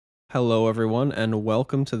Hello, everyone, and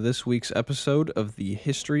welcome to this week's episode of the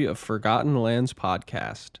History of Forgotten Lands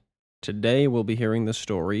podcast. Today, we'll be hearing the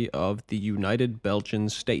story of the United Belgian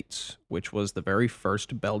States, which was the very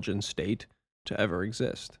first Belgian state to ever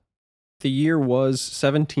exist. The year was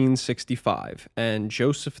 1765, and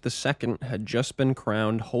Joseph II had just been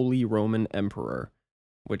crowned Holy Roman Emperor,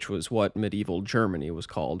 which was what medieval Germany was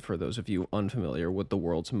called for those of you unfamiliar with the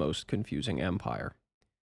world's most confusing empire.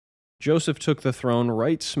 Joseph took the throne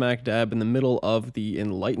right smack dab in the middle of the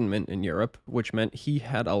Enlightenment in Europe, which meant he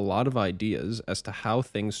had a lot of ideas as to how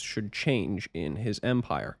things should change in his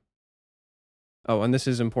empire. Oh, and this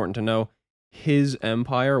is important to know, his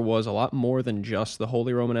empire was a lot more than just the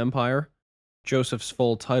Holy Roman Empire. Joseph's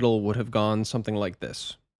full title would have gone something like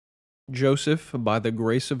this: Joseph, by the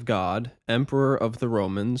grace of God, Emperor of the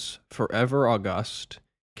Romans, forever august,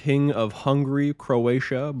 King of Hungary,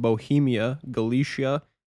 Croatia, Bohemia, Galicia,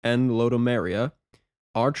 and Lodomeria,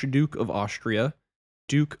 Archduke of Austria,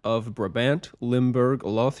 Duke of Brabant, Limburg,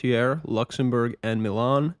 Lothier, Luxembourg, and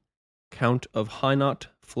Milan, Count of Hainaut,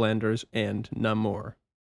 Flanders, and Namur.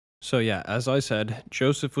 So yeah, as I said,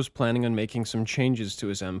 Joseph was planning on making some changes to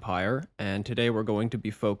his empire, and today we're going to be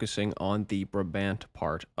focusing on the Brabant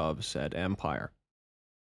part of said empire.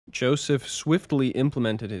 Joseph swiftly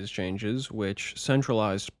implemented his changes, which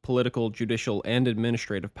centralized political, judicial, and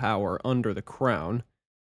administrative power under the crown,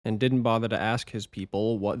 and didn't bother to ask his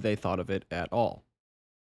people what they thought of it at all.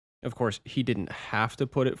 Of course, he didn't have to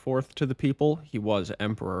put it forth to the people, he was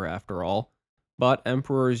emperor after all, but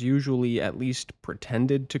emperors usually at least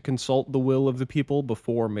pretended to consult the will of the people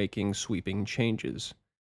before making sweeping changes.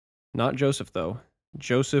 Not Joseph, though.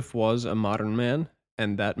 Joseph was a modern man,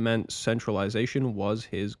 and that meant centralization was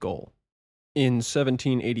his goal. In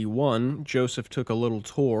 1781, Joseph took a little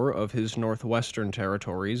tour of his northwestern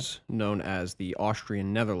territories, known as the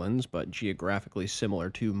Austrian Netherlands, but geographically similar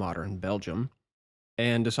to modern Belgium,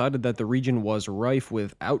 and decided that the region was rife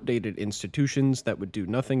with outdated institutions that would do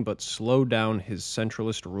nothing but slow down his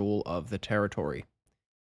centralist rule of the territory.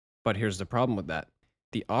 But here's the problem with that.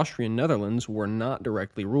 The Austrian Netherlands were not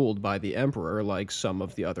directly ruled by the emperor like some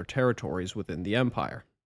of the other territories within the empire.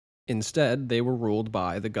 Instead, they were ruled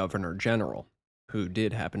by the Governor General, who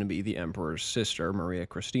did happen to be the emperor's sister, Maria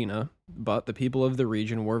Christina, but the people of the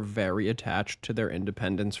region were very attached to their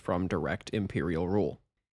independence from direct imperial rule.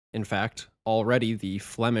 In fact, already the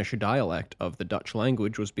Flemish dialect of the Dutch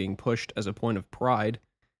language was being pushed as a point of pride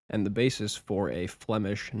and the basis for a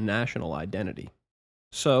Flemish national identity.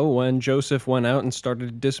 So, when Joseph went out and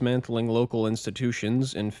started dismantling local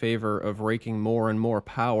institutions in favor of raking more and more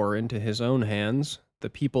power into his own hands, the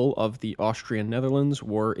people of the Austrian Netherlands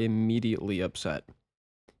were immediately upset.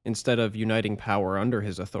 Instead of uniting power under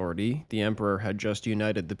his authority, the emperor had just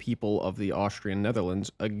united the people of the Austrian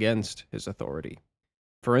Netherlands against his authority.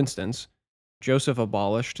 For instance, Joseph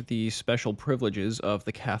abolished the special privileges of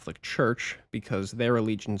the Catholic Church because their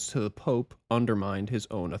allegiance to the Pope undermined his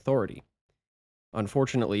own authority.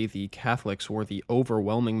 Unfortunately, the Catholics were the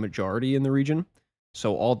overwhelming majority in the region,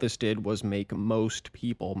 so all this did was make most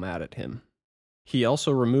people mad at him. He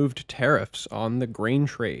also removed tariffs on the grain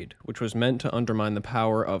trade, which was meant to undermine the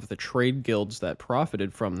power of the trade guilds that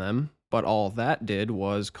profited from them, but all that did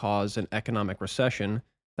was cause an economic recession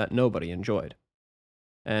that nobody enjoyed.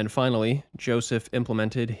 And finally, Joseph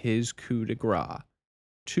implemented his coup de grace,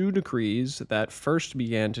 two decrees that first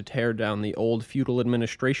began to tear down the old feudal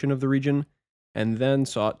administration of the region, and then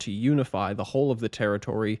sought to unify the whole of the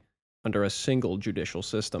territory under a single judicial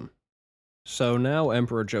system. So now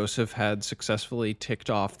Emperor Joseph had successfully ticked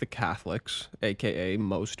off the Catholics, aka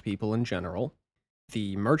most people in general,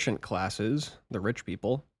 the merchant classes, the rich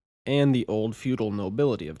people, and the old feudal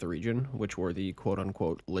nobility of the region, which were the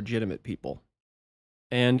quote-unquote legitimate people.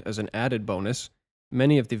 And as an added bonus,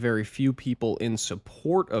 many of the very few people in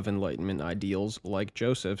support of Enlightenment ideals, like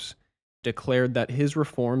Joseph's, declared that his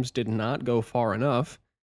reforms did not go far enough,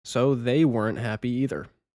 so they weren't happy either.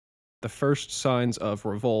 The first signs of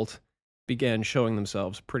revolt began showing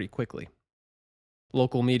themselves pretty quickly.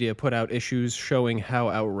 Local media put out issues showing how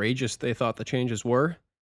outrageous they thought the changes were.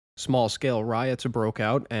 Small-scale riots broke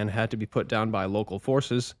out and had to be put down by local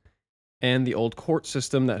forces, and the old court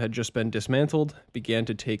system that had just been dismantled began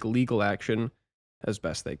to take legal action as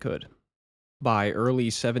best they could. By early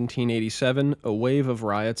 1787, a wave of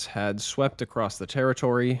riots had swept across the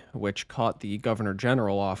territory, which caught the Governor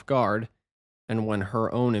General off guard, and when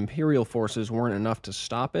her own imperial forces weren't enough to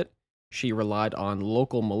stop it, she relied on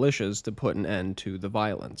local militias to put an end to the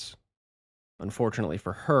violence. Unfortunately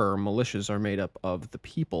for her, militias are made up of the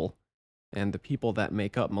people, and the people that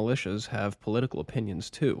make up militias have political opinions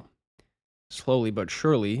too. Slowly but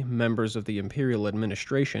surely, members of the imperial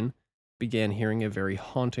administration began hearing a very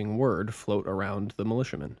haunting word float around the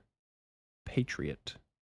militiamen: patriot.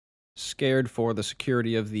 Scared for the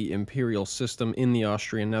security of the imperial system in the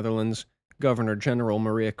Austrian Netherlands, Governor General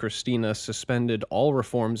Maria Christina suspended all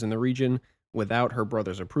reforms in the region without her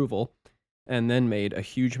brother's approval, and then made a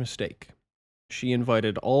huge mistake. She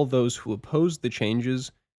invited all those who opposed the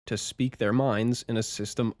changes to speak their minds in a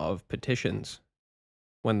system of petitions.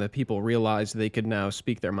 When the people realized they could now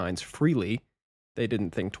speak their minds freely, they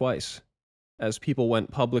didn't think twice. As people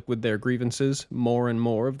went public with their grievances, more and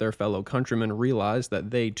more of their fellow countrymen realized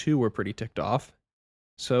that they too were pretty ticked off.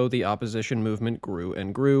 So the opposition movement grew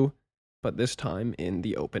and grew, but this time in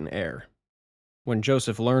the open air. When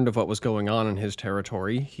Joseph learned of what was going on in his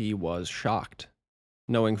territory, he was shocked.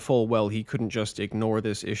 Knowing full well he couldn't just ignore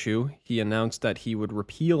this issue, he announced that he would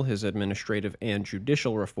repeal his administrative and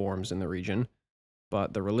judicial reforms in the region,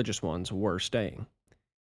 but the religious ones were staying.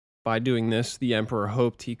 By doing this, the emperor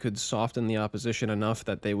hoped he could soften the opposition enough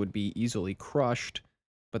that they would be easily crushed,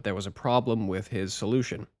 but there was a problem with his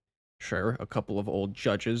solution. Sure, a couple of old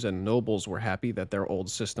judges and nobles were happy that their old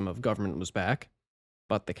system of government was back,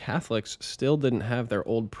 but the Catholics still didn't have their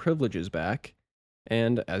old privileges back,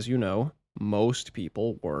 and, as you know, most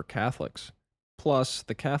people were Catholics. Plus,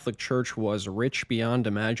 the Catholic Church was rich beyond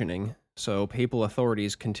imagining, so papal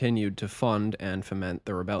authorities continued to fund and foment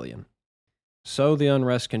the rebellion. So the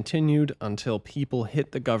unrest continued until people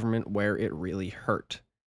hit the government where it really hurt.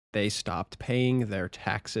 They stopped paying their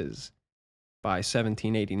taxes. By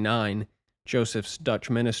 1789, Joseph's Dutch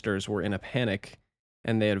ministers were in a panic,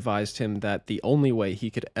 and they advised him that the only way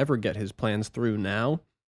he could ever get his plans through now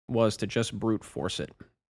was to just brute force it.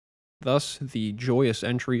 Thus, the joyous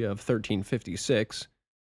entry of 1356,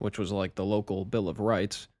 which was like the local Bill of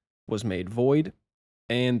Rights, was made void,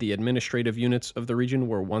 and the administrative units of the region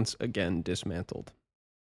were once again dismantled.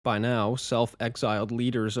 By now, self-exiled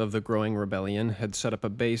leaders of the growing rebellion had set up a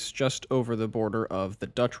base just over the border of the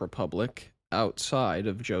Dutch Republic, outside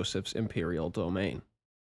of Joseph's imperial domain.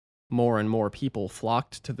 More and more people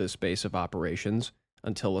flocked to this base of operations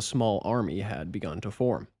until a small army had begun to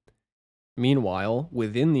form. Meanwhile,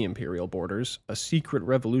 within the imperial borders, a secret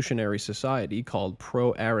revolutionary society called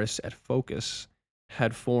Pro Aris et Focus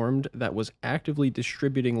had formed that was actively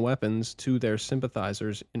distributing weapons to their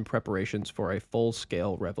sympathizers in preparations for a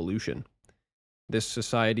full-scale revolution. This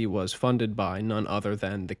society was funded by none other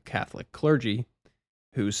than the Catholic clergy,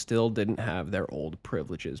 who still didn't have their old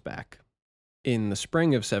privileges back. In the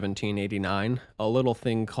spring of 1789, a little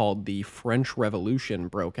thing called the French Revolution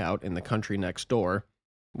broke out in the country next door,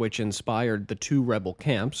 which inspired the two rebel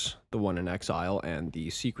camps, the one in exile and the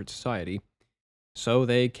secret society. So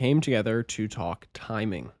they came together to talk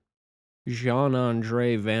timing.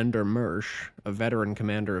 Jean-André van der Merch, a veteran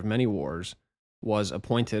commander of many wars, was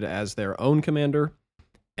appointed as their own commander,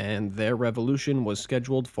 and their revolution was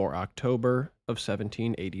scheduled for October of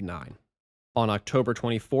 1789. On October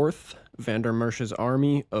 24th, van der Merch's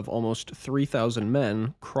army of almost 3,000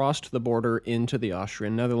 men crossed the border into the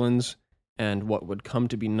Austrian Netherlands, and what would come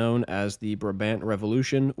to be known as the Brabant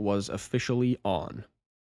Revolution was officially on.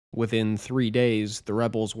 Within 3 days, the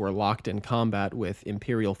rebels were locked in combat with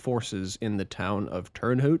imperial forces in the town of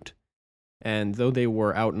Turnhout, and though they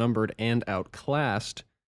were outnumbered and outclassed,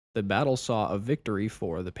 the battle saw a victory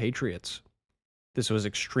for the Patriots. This was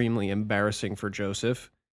extremely embarrassing for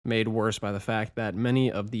Joseph, made worse by the fact that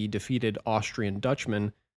many of the defeated Austrian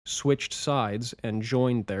Dutchmen switched sides and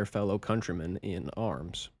joined their fellow countrymen in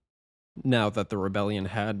arms. Now that the rebellion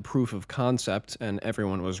had proof of concept and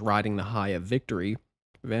everyone was riding the high of victory,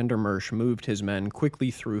 van der Merch moved his men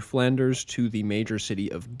quickly through Flanders to the major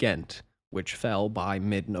city of Ghent, which fell by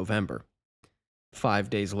mid-November. 5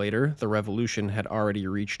 days later, the revolution had already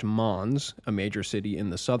reached Mons, a major city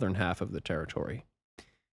in the southern half of the territory.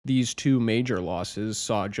 These two major losses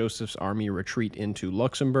saw Joseph's army retreat into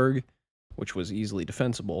Luxembourg, which was easily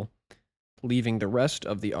defensible, leaving the rest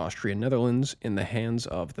of the Austrian Netherlands in the hands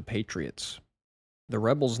of the Patriots. The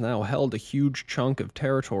rebels now held a huge chunk of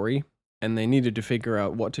territory, and they needed to figure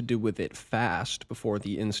out what to do with it fast before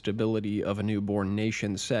the instability of a newborn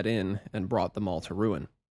nation set in and brought them all to ruin.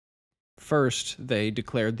 First, they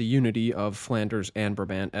declared the unity of Flanders and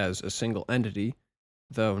Brabant as a single entity,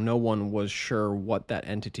 though no one was sure what that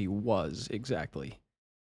entity was exactly.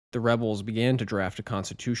 The rebels began to draft a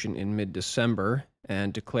constitution in mid-December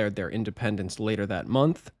and declared their independence later that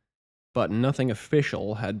month, but nothing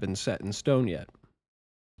official had been set in stone yet.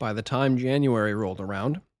 By the time January rolled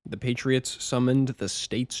around, the Patriots summoned the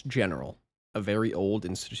States General, a very old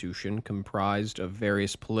institution comprised of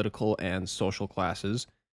various political and social classes,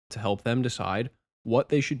 to help them decide what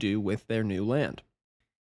they should do with their new land.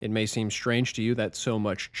 It may seem strange to you that so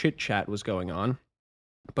much chit-chat was going on,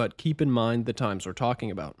 but keep in mind the times we're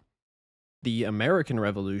talking about. The American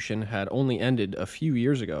Revolution had only ended a few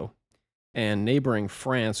years ago, and neighboring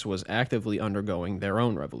France was actively undergoing their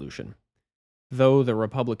own revolution. Though the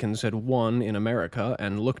Republicans had won in America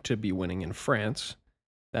and looked to be winning in France,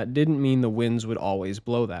 that didn't mean the winds would always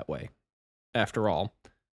blow that way. After all,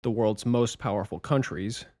 the world's most powerful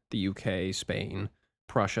countries, the UK, Spain,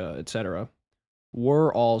 Prussia, etc.,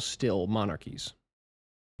 were all still monarchies.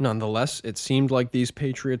 Nonetheless, it seemed like these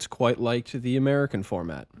patriots quite liked the American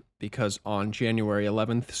format, because on January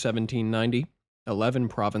 11th, 1790, 11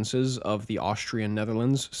 provinces of the Austrian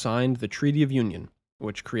Netherlands signed the Treaty of Union,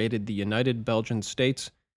 which created the United Belgian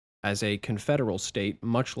States as a confederal state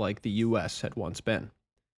much like the US had once been.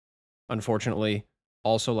 Unfortunately,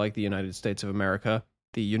 also like the United States of America,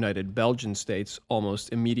 the United Belgian States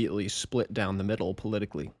almost immediately split down the middle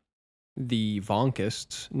politically. The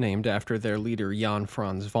Vonkists, named after their leader Jan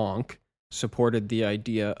Frans Vonk, supported the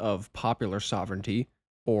idea of popular sovereignty,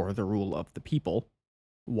 or the rule of the people,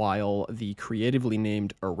 while the creatively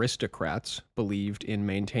named aristocrats believed in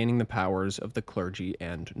maintaining the powers of the clergy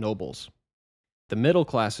and nobles. The middle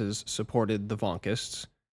classes supported the Vonkists,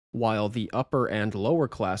 while the upper and lower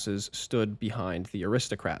classes stood behind the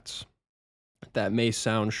aristocrats. That may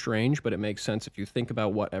sound strange, but it makes sense if you think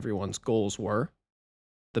about what everyone's goals were.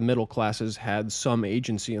 The middle classes had some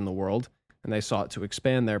agency in the world, and they sought to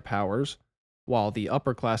expand their powers, while the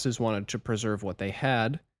upper classes wanted to preserve what they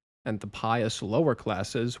had, and the pious lower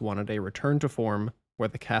classes wanted a return to form where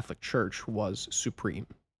the Catholic Church was supreme.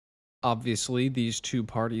 Obviously, these two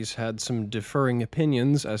parties had some differing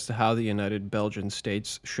opinions as to how the United Belgian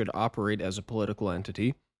States should operate as a political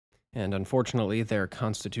entity, and unfortunately, their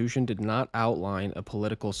constitution did not outline a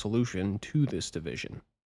political solution to this division.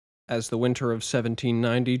 As the winter of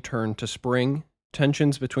 1790 turned to spring,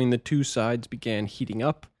 tensions between the two sides began heating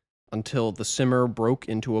up until the simmer broke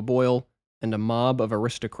into a boil, and a mob of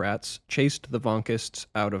aristocrats chased the Vonkists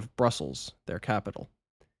out of Brussels, their capital.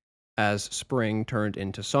 As spring turned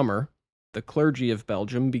into summer, the clergy of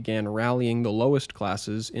Belgium began rallying the lowest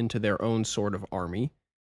classes into their own sort of army,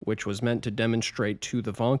 which was meant to demonstrate to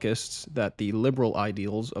the Vonkists that the liberal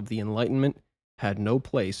ideals of the Enlightenment had no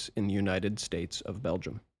place in the United States of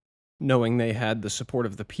Belgium. Knowing they had the support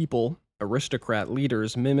of the people, aristocrat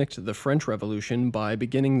leaders mimicked the French Revolution by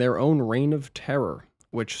beginning their own reign of terror,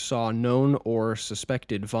 which saw known or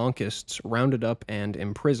suspected Vonkists rounded up and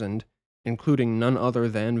imprisoned, including none other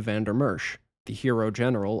than Van der Merch, the hero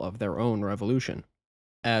general of their own revolution.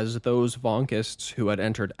 As those Vonkists who had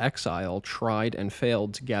entered exile tried and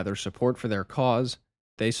failed to gather support for their cause,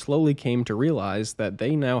 they slowly came to realize that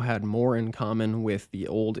they now had more in common with the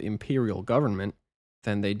old imperial government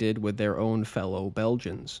than they did with their own fellow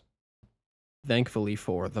Belgians. Thankfully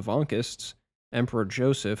for the Vonkists, Emperor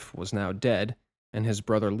Joseph was now dead, and his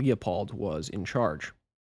brother Leopold was in charge.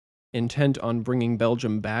 Intent on bringing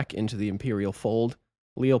Belgium back into the imperial fold,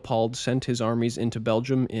 Leopold sent his armies into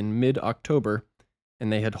Belgium in mid-October,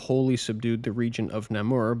 and they had wholly subdued the region of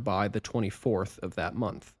Namur by the 24th of that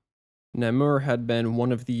month. Namur had been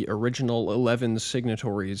one of the original 11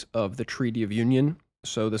 signatories of the Treaty of Union,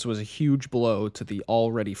 so this was a huge blow to the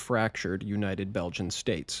already fractured United Belgian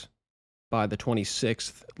States. By the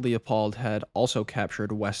 26th, Leopold had also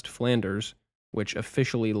captured West Flanders, which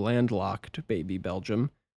officially landlocked baby Belgium,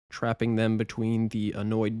 trapping them between the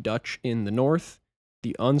annoyed Dutch in the north,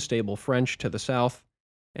 the unstable French to the south,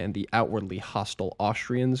 and the outwardly hostile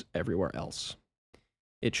Austrians everywhere else.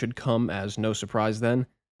 It should come as no surprise then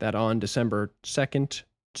that on December 2nd,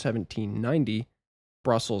 1790,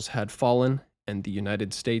 Brussels had fallen and the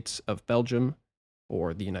United States of Belgium,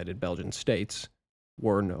 or the United Belgian States,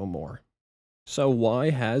 were no more. So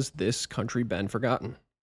why has this country been forgotten?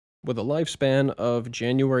 With a lifespan of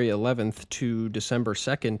January 11th to December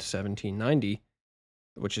 2nd, 1790,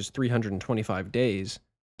 which is 325 days,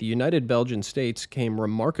 the United Belgian States came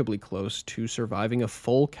remarkably close to surviving a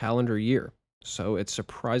full calendar year, so it's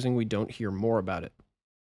surprising we don't hear more about it.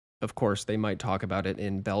 Of course, they might talk about it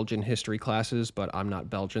in Belgian history classes, but I'm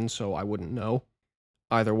not Belgian, so I wouldn't know.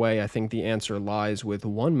 Either way, I think the answer lies with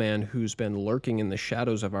one man who's been lurking in the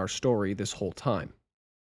shadows of our story this whole time.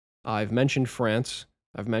 I've mentioned France,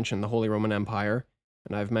 I've mentioned the Holy Roman Empire,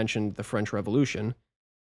 and I've mentioned the French Revolution,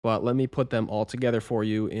 but let me put them all together for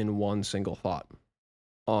you in one single thought.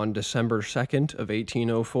 On December 2nd of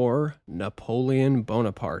 1804, Napoleon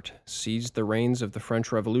Bonaparte seized the reins of the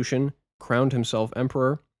French Revolution, crowned himself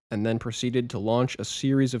emperor, and then proceeded to launch a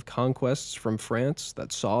series of conquests from France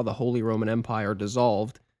that saw the Holy Roman Empire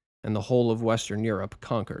dissolved and the whole of Western Europe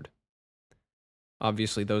conquered.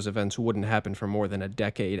 Obviously, those events wouldn't happen for more than a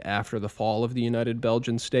decade after the fall of the United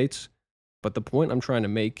Belgian States, but the point I'm trying to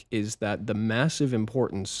make is that the massive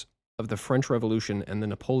importance of the French Revolution and the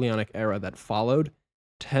Napoleonic era that followed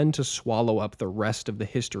tend to swallow up the rest of the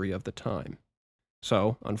history of the time.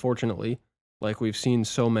 So, unfortunately, like we've seen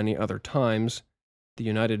so many other times, the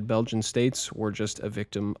United Belgian States were just a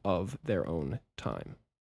victim of their own time.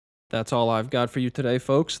 That's all I've got for you today,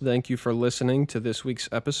 folks. Thank you for listening to this week's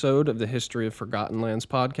episode of the History of Forgotten Lands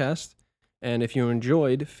podcast. And if you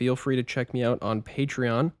enjoyed, feel free to check me out on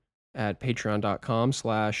Patreon at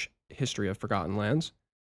patreon.com/History of Forgotten Lands.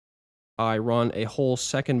 I run a whole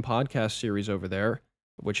second podcast series over there,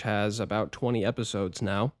 which has about 20 episodes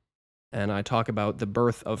now, and I talk about the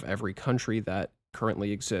birth of every country that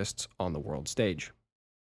currently exists on the world stage.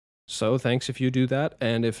 So thanks if you do that,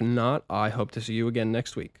 and if not, I hope to see you again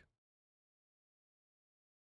next week.